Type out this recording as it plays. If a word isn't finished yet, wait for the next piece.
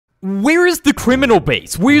Where is the criminal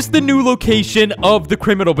base? Where's the new location of the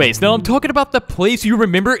criminal base? Now, I'm talking about the place you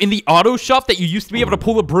remember in the auto shop that you used to be able to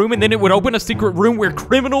pull a broom and then it would open a secret room where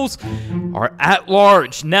criminals are at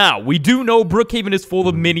large. Now, we do know BrookHaven is full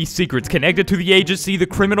of many secrets connected to the agency. The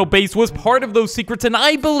criminal base was part of those secrets, and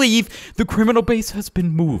I believe the criminal base has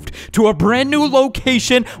been moved to a brand new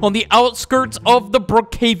location on the outskirts of the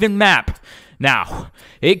BrookHaven map. Now,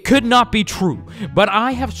 it could not be true, but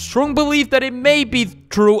I have strong belief that it may be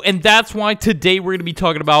true, and that's why today we're going to be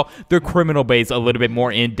talking about the criminal base a little bit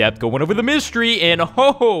more in depth, going over the mystery, and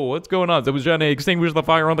what's going on? So I was trying to extinguish the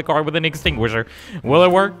fire on the car with an extinguisher. Will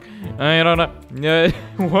it work? I don't know.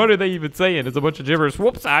 What are they even saying? It's a bunch of gibberish.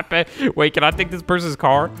 Whoops, wait, can I take this person's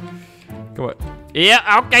car? Come on.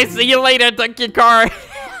 Yeah, okay, see you later. Take your car.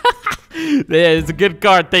 Yeah, it's a good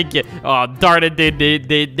car, thank you. Oh, darn it,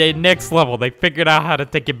 they next level. They figured out how to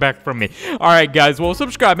take it back from me. Alright, guys, well,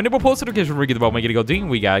 subscribe, and it will post notification when we get the ball. Make it go ding.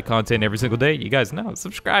 We got content every single day. You guys know.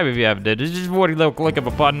 Subscribe if you haven't did. It's just one little click of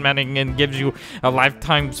a button, man, and gives you a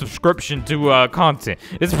lifetime subscription to content.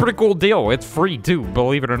 It's a pretty cool deal. It's free, too,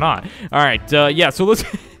 believe it or not. Alright, yeah, so let's...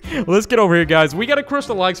 Let's get over here, guys. We gotta crush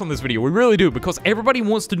the likes on this video. We really do, because everybody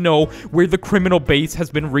wants to know where the criminal base has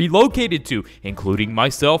been relocated to, including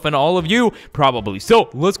myself and all of you, probably. So,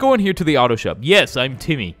 let's go in here to the auto shop. Yes, I'm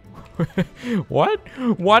Timmy. What?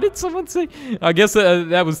 Why did someone say? I guess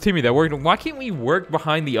that was Timmy that worked. Why can't we work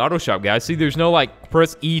behind the auto shop, guys? See, there's no, like,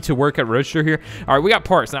 press E to work at register here. All right, we got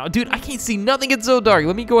parts. Now, dude, I can't see nothing. It's so dark.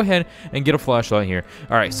 Let me go ahead and get a flashlight here.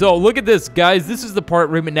 All right, so look at this, guys. This is the part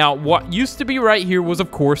room. Now, what used to be right here was, of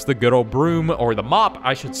course, the good old broom, or the mop,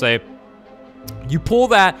 I should say. You pull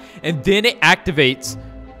that, and then it activates...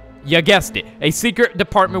 You guessed it. A secret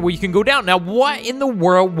department where you can go down. Now, what in the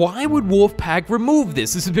world? Why would Wolfpack remove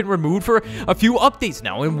this? This has been removed for a few updates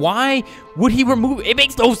now. And why would he remove it? It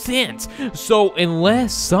makes no sense. So,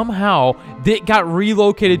 unless somehow it got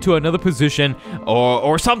relocated to another position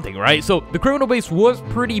or something, right? So, the criminal base was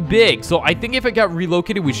pretty big. So, I think if it got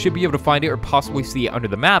relocated, we should be able to find it or possibly see it under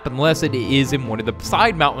the map, unless it is in one of the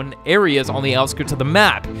side mountain areas on the outskirts of the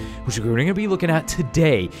map, which we're going to be looking at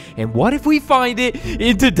today. And what if we find it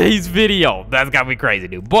in today's video? That's gotta be crazy,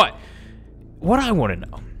 dude. But what I want to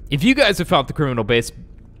know, if you guys have found the criminal base,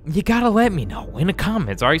 you gotta let me know in the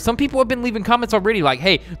comments. All right, some people have been leaving comments already like,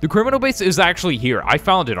 hey, the criminal base is actually here. I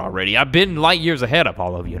found it already. I've been light years ahead of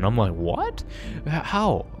all of you. And I'm like, what?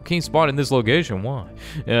 How? Can't spawn in this location. Why?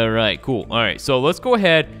 All right, cool. All right, so let's go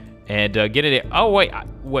ahead and get it. Oh, wait.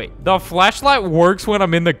 The flashlight works when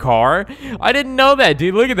I'm in the car? I didn't know that,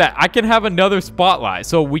 dude. Look at that. I can have another spotlight.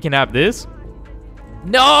 So we can have this.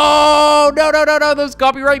 No, there's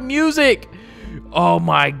copyright music. Oh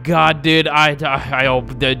my god, dude. I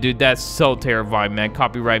hope that, dude, that's so terrifying, man.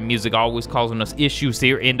 Copyright music always causing us issues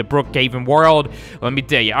here in the BrookHaven world. Let me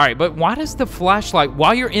tell you. All right, but why does the flashlight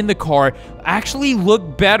while you're in the car actually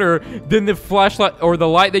look better than the flashlight or the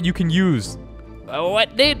light that you can use?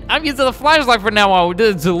 What, dude? I'm using the flashlight for now on.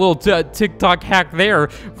 It's a little TikTok hack there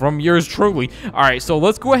from yours truly. All right, so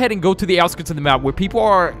let's go ahead and go to the outskirts of the map where people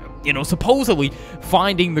are, you know, supposedly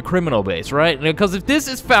finding the criminal base, right? Because if this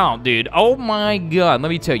is found, dude, oh my god, let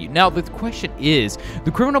me tell you. Now, the question is,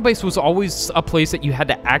 the criminal base was always a place that you had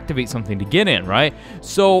to activate something to get in, right?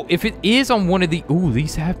 So, if it is on one of the... Ooh,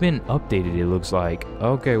 these have been updated, it looks like.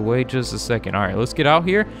 Okay, wait just a second. All right, let's get out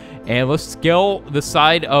here, and let's scale the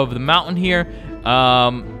side of the mountain here.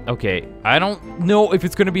 Okay, I don't know if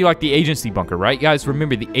it's gonna be like the agency bunker, right, guys?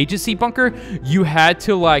 Remember, the agency bunker, you had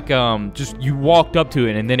to, like, you walked up to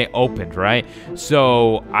it and then it opened, right?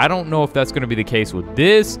 So, I don't know if that's gonna be the case with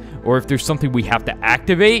this, or if there's something we have to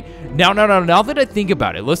activate. Now that I think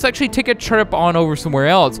about it, let's actually take a trip on over somewhere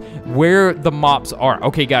else where the mops are.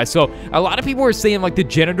 Okay, guys, so a lot of people are saying, like, the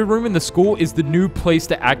janitor room in the school is the new place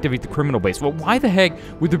to activate the criminal base. Well, why the heck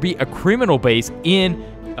would there be a criminal base in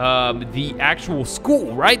the actual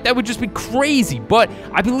school, right? That would just be crazy. But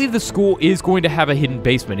I believe the school is going to have a hidden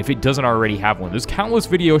basement if it doesn't already have one. There's countless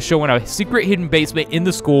videos showing a secret hidden basement in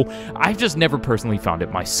the school. I've just never personally found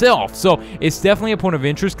it myself. So it's definitely a point of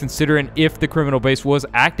interest, considering if the criminal base was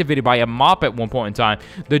activated by a mop at one point in time,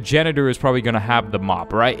 the janitor is probably going to have the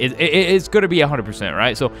mop, right? It's going to be 100%,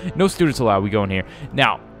 right? So no students allowed. We go in here.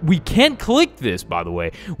 Now, we can click this, by the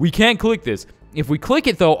way. We can click this. If we click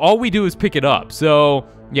it, though, all we do is pick it up. So,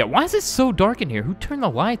 yeah, why is it so dark in here? Who turned the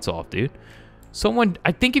lights off, dude? Someone,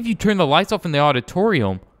 I think if you turn the lights off in the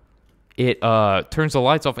auditorium, it turns the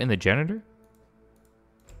lights off in the janitor?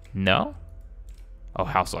 No? Oh,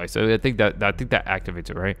 house lights. So I think that activates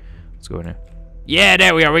it, right? Let's go in there. Yeah,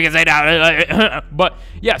 there we are. We can say that. But,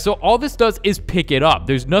 yeah, so all this does is pick it up.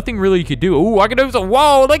 There's nothing really you could do. Ooh, I can do some.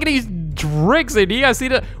 Whoa, look at these tricks in. Do you guys see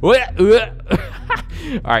that?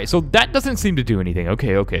 All right, so that doesn't seem to do anything.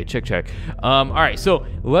 Okay, check. All right, so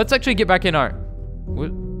let's actually get back in our...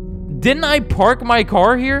 Didn't I park my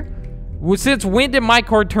car here? Well, since when did my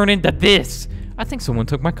car turn into this? I think someone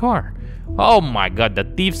took my car. Oh my god, the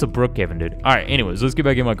thieves of BrookHaven, dude. All right, anyways, let's get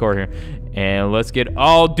back in my car here. And let's get...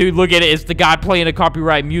 Oh, dude, look at it. It's the guy playing the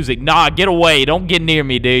copyright music. Nah, get away. Don't get near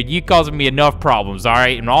me, dude. You causing me enough problems, all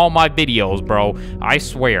right? In all my videos, bro. I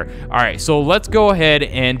swear. All right, so let's go ahead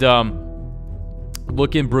and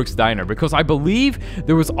look in Brook's Diner, because I believe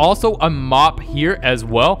there was also a mop here as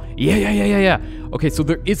well. Yeah. Okay, so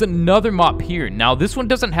there is another mop here. Now, this one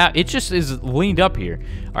doesn't have... It just is leaned up here.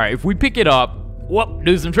 All right, if we pick it up... Whoop,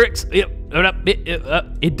 do some tricks.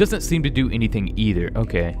 It doesn't seem to do anything either.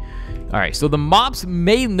 Okay. All right, so the mops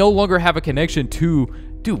may no longer have a connection to...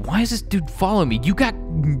 Dude, why is this dude following me?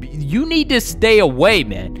 You need to stay away,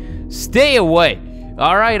 man. Stay away.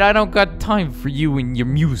 All right, I don't got time for you and your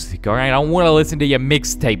music, all right? I don't want to listen to your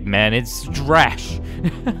mixtape, man. It's trash.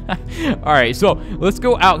 All right, so let's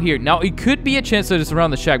go out here. Now, it could be a chance that it's around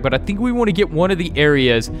the shack, but I think we want to get one of the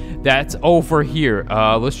areas that's over here.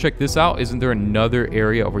 Let's check this out. Isn't there another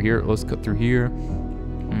area over here? Let's go through here.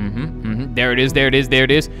 There it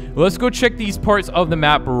is. Let's go check these parts of the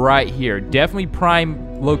map right here. Definitely prime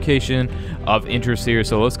location of interest here.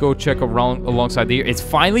 So let's go check around alongside there. It's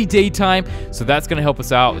finally daytime, so that's gonna help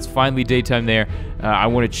us out. It's finally daytime there. I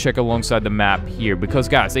want to check alongside the map here because,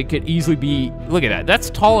 guys, it could easily be... Look at that.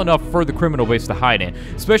 That's tall enough for the criminal base to hide in,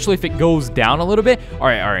 especially if it goes down a little bit. All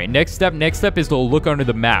right. Next step is to look under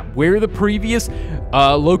the map where the previous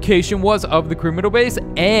location was of the criminal base,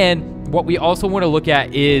 and what we also want to look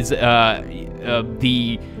at is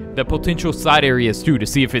the potential side areas too, to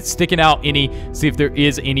see if it's sticking out any, see if there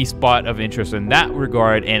is any spot of interest in that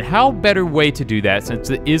regard. And how better way to do that,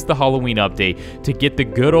 since it is the Halloween update, to get the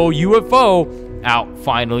good old UFO out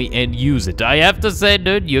finally and use it. I have to say,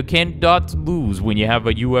 dude, you cannot lose when you have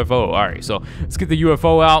a UFO. All right, so let's get the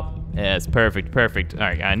UFO out. Yes, perfect. All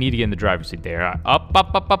right, I need to get in the driver's seat there. Right,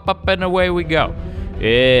 up, and away we go.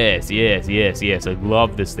 Yes. I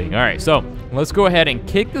love this thing. All right, so let's go ahead and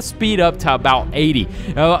kick the speed up to about 80.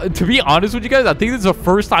 To be honest with you guys, I think this is the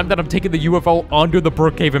first time that I'm taking the UFO under the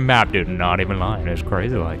BrookHaven map, dude. Not even lying. It's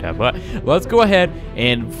crazy like that. But let's go ahead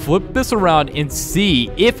and flip this around and see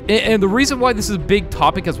if... And the reason why this is a big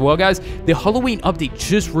topic as well, guys, the Halloween update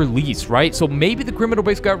just released, right? So maybe the criminal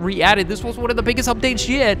base got re-added. This was one of the biggest updates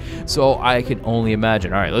yet, so I can only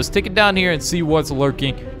imagine. All right, let's take it down here and see what's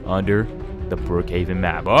lurking under the BrookHaven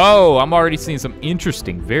map. Oh, I'm already seeing some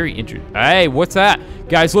very interesting. Hey, what's that?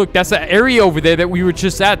 Guys, look, that's the area over there that we were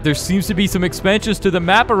just at. There seems to be some expansions to the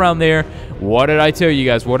map around there. What did I tell you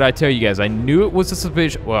guys? I knew it was a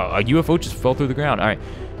suspicious... Well, a UFO just fell through the ground. All right.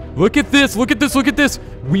 Look at this.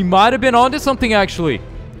 We might have been onto something, actually.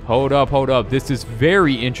 Hold up. This is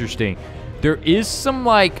very interesting. There is some,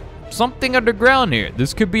 like, something underground here.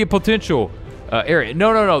 This could be a potential area.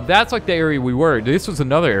 No. That's like the area we were. This was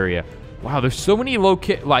another area. Wow, there's so many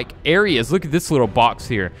areas. Look at this little box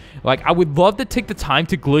here. Like, I would love to take the time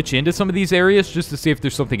to glitch into some of these areas just to see if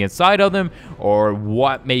there's something inside of them or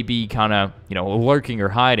what may be kind of, lurking or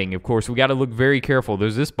hiding. Of course, we got to look very careful.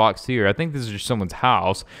 There's this box here. I think this is just someone's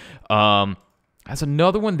house. There's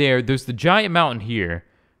another one there. There's the giant mountain here.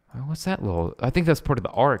 What's that little? I think that's part of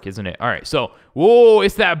the ark, isn't it? All right, so, whoa,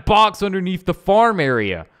 it's that box underneath the farm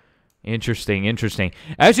area. Interesting.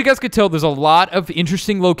 As you guys could tell, there's a lot of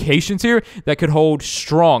interesting locations here that could hold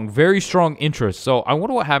very strong interest. So I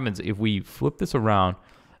wonder what happens if we flip this around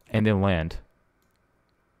and then land.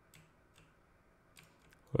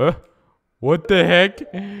 What the heck?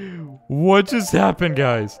 What just happened,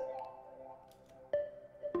 guys?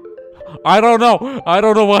 I don't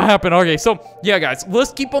know what happened. Okay, so yeah, guys,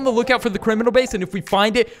 let's keep on the lookout for the criminal base, and if we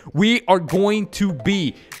find it, we are going to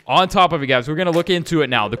be on top of it, guys. We're gonna look into it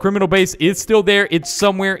now. The criminal base is still there. It's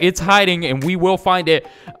somewhere. It's hiding, and we will find it.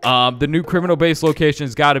 The new criminal base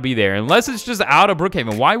location's got to be there, unless it's just out of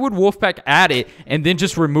BrookHaven. Why would Wolfpack add it and then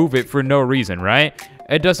just remove it for no reason, right?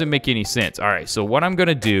 It doesn't make any sense. All right, so what I'm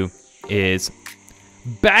gonna do is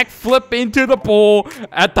backflip into the pool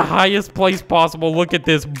at the highest place possible. Look at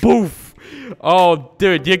this. Boof. Oh,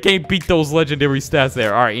 dude, you can't beat those legendary stats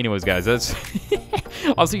there. All right, anyways, guys, that's...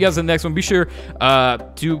 I'll see you guys in the next one. Be sure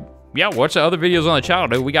to, watch the other videos on the channel,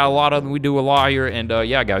 dude. We got a lot of them. We do a lot here. And,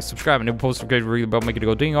 yeah, guys, subscribe and new post notification bell, make it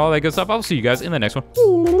go ding, all that good stuff. I'll see you guys in the next one.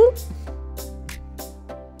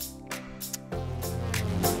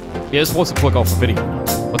 Yeah, this wasn't click off the video.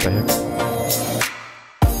 What the heck?